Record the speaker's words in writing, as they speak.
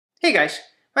Hey guys,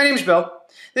 my name's Bill.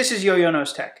 This is Yo-Yo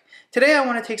Knows Tech. Today I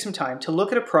want to take some time to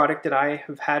look at a product that I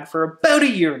have had for about a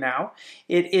year now.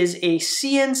 It is a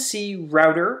CNC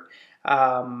router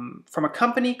from a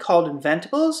company called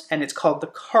Inventables, and it's called the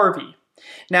Carvey.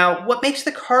 Now, what makes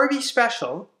the Carvey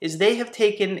special is they have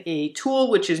taken a tool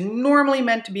which is normally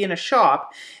meant to be in a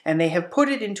shop, and they have put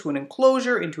it into an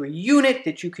enclosure, into a unit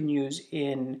that you can use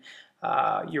in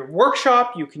your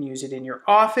workshop, you can use it in your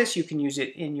office, you can use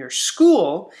it in your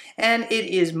school, and it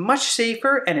is much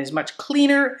safer and is much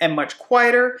cleaner and much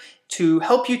quieter to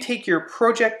help you take your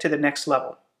project to the next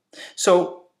level.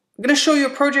 So I'm going to show you a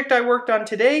project I worked on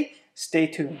today. Stay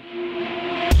tuned.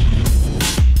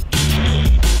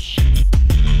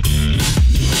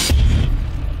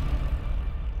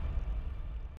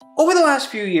 Over the last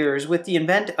few years, with the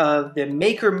advent of the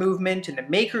maker movement and the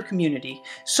maker community,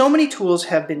 so many tools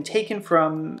have been taken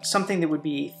from something that would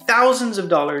be thousands of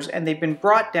dollars and they've been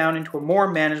brought down into a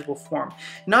more manageable form.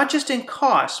 Not just in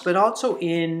cost, but also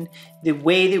in the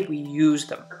way that we use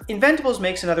them. Inventables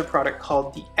makes another product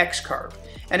called the x-carve.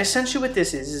 And essentially what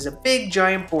this is a big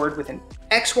giant board with an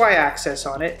XY axis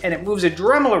on it, and it moves a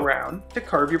Dremel around to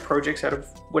carve your projects out of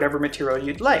whatever material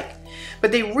you'd like.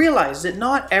 But they realize that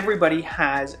not everybody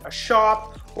has a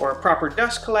shop or a proper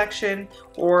dust collection,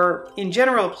 or in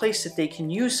general a place that they can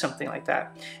use something like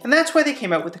that. And that's why they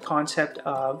came out with the concept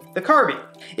of the Carvey.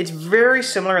 It's very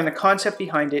similar, and the concept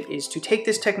behind it is to take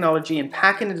this technology and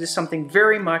pack it into something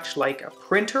very much like a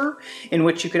printer, in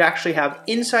which you could actually have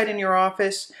inside in your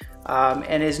office,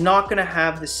 and is not going to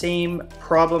have the same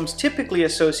problems typically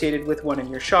associated with one in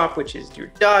your shop, which is your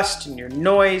dust and your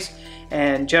noise,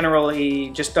 and generally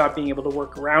just not being able to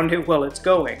work around it while it's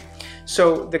going.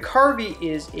 So the Carvey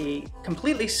is a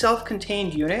completely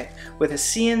self-contained unit with a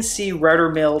CNC router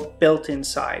mill built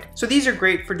inside. So these are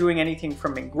great for doing anything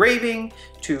from engraving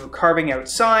to carving out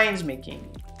signs,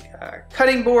 making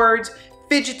cutting boards.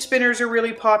 Fidget spinners are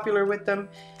really popular with them,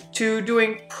 to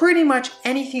doing pretty much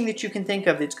anything that you can think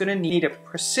of that's going to need a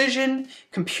precision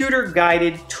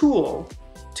computer-guided tool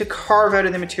to carve out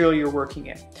of the material you're working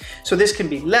in. So this can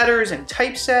be letters and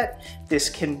typeset. This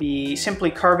can be simply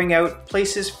carving out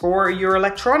places for your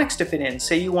electronics to fit in.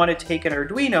 Say you want to take an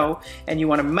Arduino and you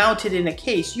want to mount it in a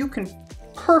case, you can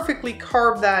perfectly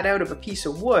carve that out of a piece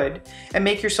of wood and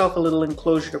make yourself a little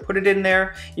enclosure to put it in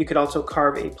there. You could also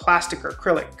carve a plastic or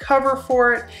acrylic cover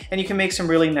for it, and you can make some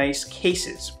really nice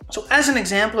cases. So as an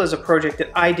example, as a project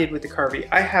that I did with the Carvey,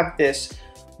 I have this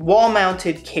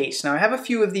wall-mounted case. Now I have a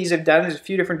few of these I've done. There's a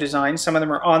few different designs. Some of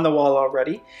them are on the wall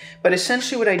already. But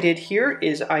essentially what I did here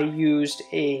is I used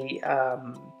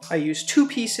two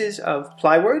pieces of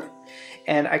plywood,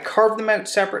 and I carved them out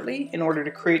separately in order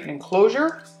to create an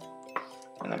enclosure.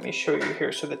 And let me show you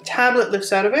here. So the tablet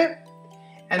lifts out of it,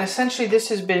 and essentially this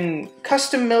has been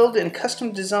custom milled and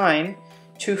custom designed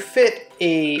to fit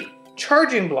a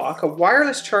charging block, a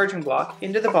wireless charging block,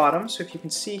 into the bottom. So if you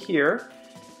can see here,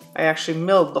 I actually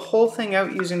milled the whole thing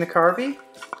out using the Carvey.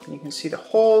 And you can see the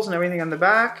holes and everything on the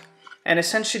back. And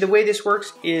essentially the way this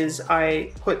works is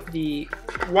I put the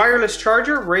wireless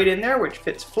charger right in there, which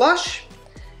fits flush,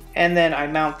 and then I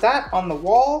mount that on the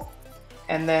wall,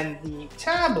 and then the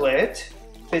tablet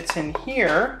fits in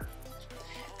here.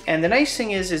 And the nice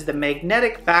thing is the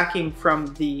magnetic backing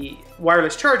from the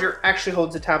wireless charger actually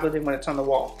holds the tablet in when it's on the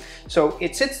wall. So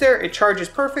it sits there, it charges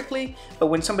perfectly, but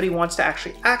when somebody wants to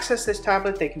actually access this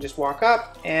tablet, they can just walk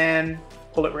up and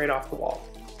pull it right off the wall.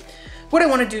 What I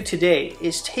want to do today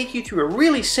is take you through a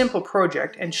really simple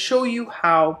project and show you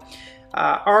how,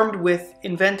 armed with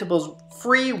Inventables'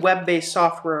 free web-based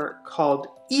software called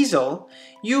Easel,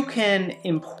 you can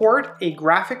import a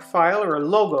graphic file or a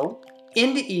logo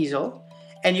into Easel,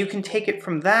 and you can take it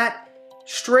from that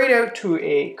straight out to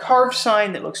a carved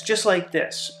sign that looks just like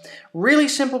this. Really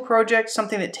simple project,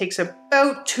 something that takes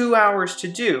about 2 hours to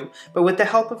do, but with the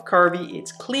help of Carvey,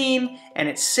 it's clean and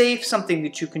it's safe, something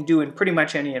that you can do in pretty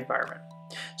much any environment.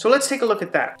 So let's take a look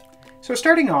at that. So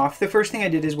starting off, the first thing I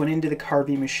did is went into the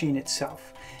Carvey machine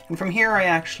itself. And from here I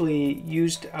actually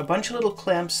used a bunch of little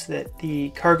clamps that the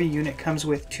Carvey unit comes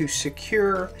with to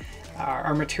secure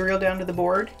our material down to the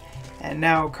board. And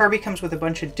now Carvey comes with a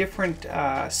bunch of different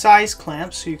size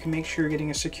clamps, so you can make sure you're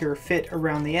getting a secure fit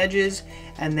around the edges.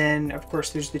 And then of course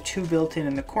there's the two built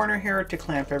in the corner here to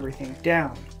clamp everything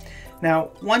down. Now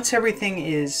once everything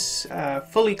is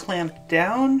fully clamped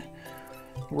down,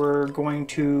 we're going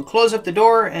to close up the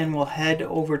door and we'll head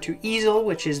over to Easel,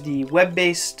 which is the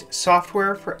web-based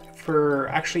software for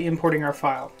actually importing our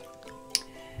file.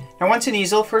 Now once in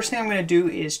Easel, first thing I'm going to do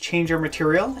is change our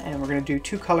material, and we're going to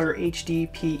do 2-color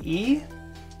HDPE.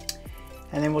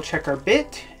 And then we'll check our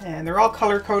bit, and they're all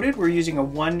color coded. We're using a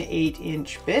 1/8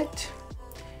 inch bit.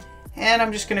 And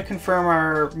I'm just going to confirm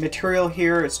our material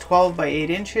here. It's 12 by 8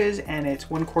 inches and it's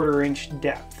 1/4 inch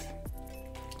depth.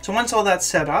 So once all that's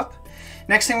set up,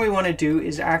 next thing we want to do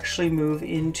is actually move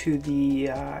into the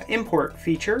import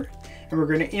feature, and we're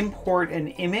going to import an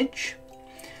image.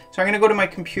 So I'm going to go to my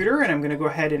computer and I'm going to go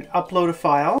ahead and upload a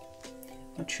file.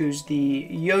 I'll choose the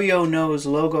yo-yo nose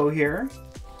logo here,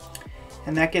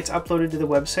 and that gets uploaded to the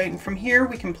website. And from here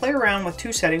we can play around with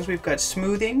two settings. We've got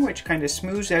smoothing, which kind of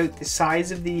smooths out the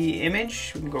size of the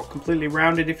image. You can go completely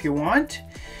rounded if you want.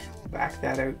 Back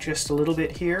that out just a little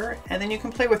bit here, and then you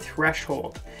can play with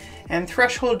threshold. And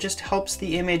threshold just helps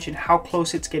the image and how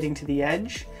close it's getting to the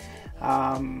edge.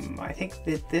 I think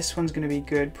that this one's going to be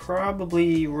good,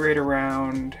 probably right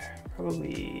around,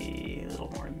 probably a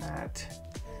little more than that.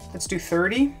 Let's do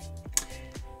 30.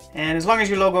 And as long as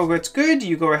your logo gets good,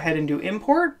 you go ahead and do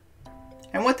import.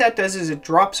 And what that does is it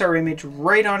drops our image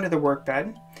right onto the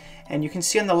workbed. And you can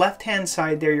see on the left-hand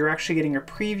side there, you're actually getting a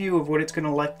preview of what it's going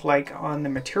to look like on the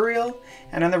material.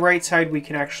 And on the right side, we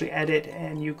can actually edit,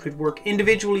 and you could work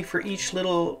individually for each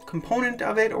little component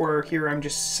of it, or here I'm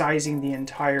just sizing the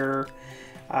entire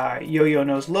yo-yo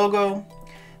nose logo.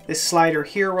 This slider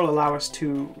here will allow us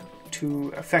to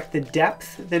affect the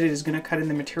depth that it is going to cut in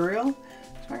the material.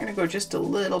 I'm going to go just a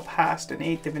little past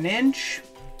 1/8 of an inch,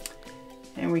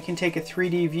 and we can take a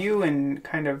 3D view and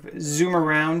kind of zoom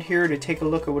around here to take a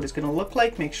look at what it's going to look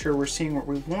like, make sure we're seeing what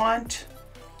we want.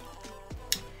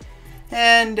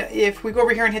 And if we go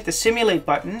over here and hit the simulate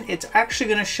button, it's actually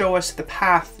going to show us the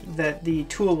path that the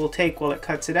tool will take while it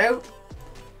cuts it out.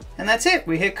 And that's it,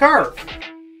 we hit carve.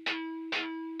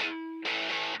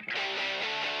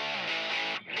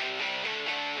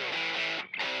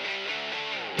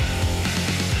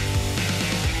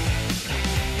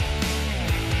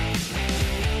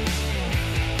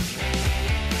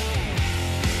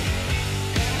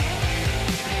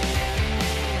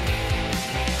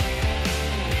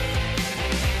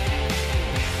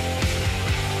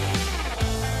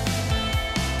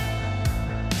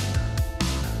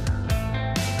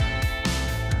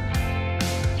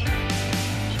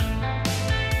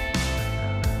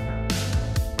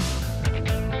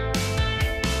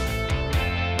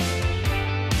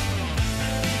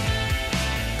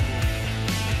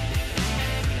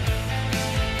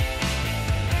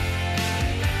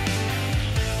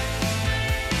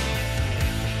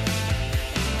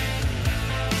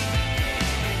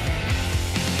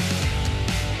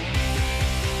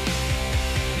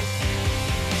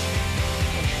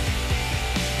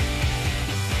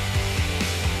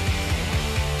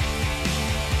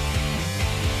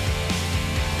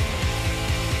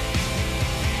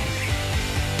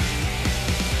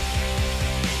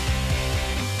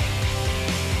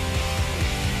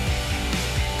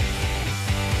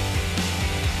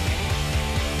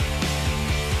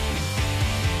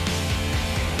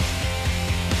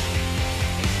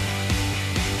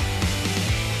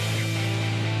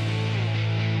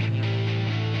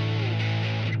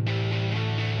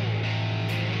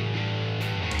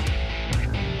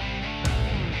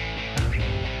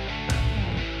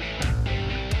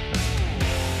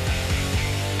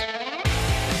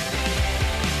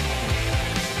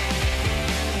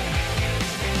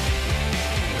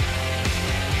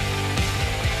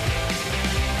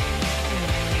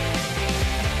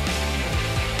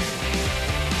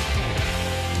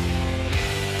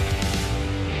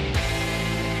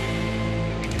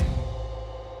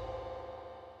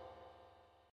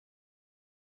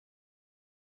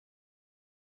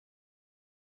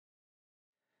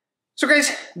 So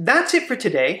guys, that's it for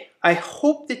today. I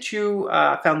hope that you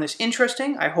found this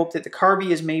interesting. I hope that the Carvey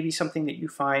is maybe something that you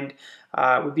find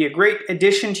would be a great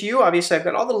addition to you. Obviously, I've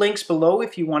got all the links below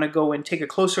if you want to go and take a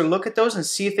closer look at those and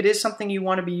see if it is something you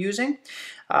want to be using.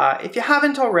 If you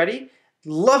haven't already,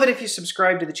 love it if you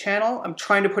subscribe to the channel. I'm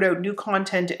trying to put out new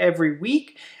content every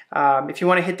week. If you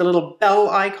want to hit the little bell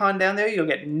icon down there, you'll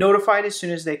get notified as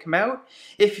soon as they come out.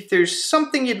 If there's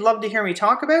something you'd love to hear me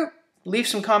talk about, leave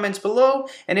some comments below.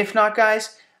 And if not,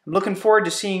 guys, I'm looking forward to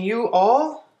seeing you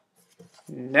all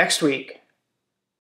next week.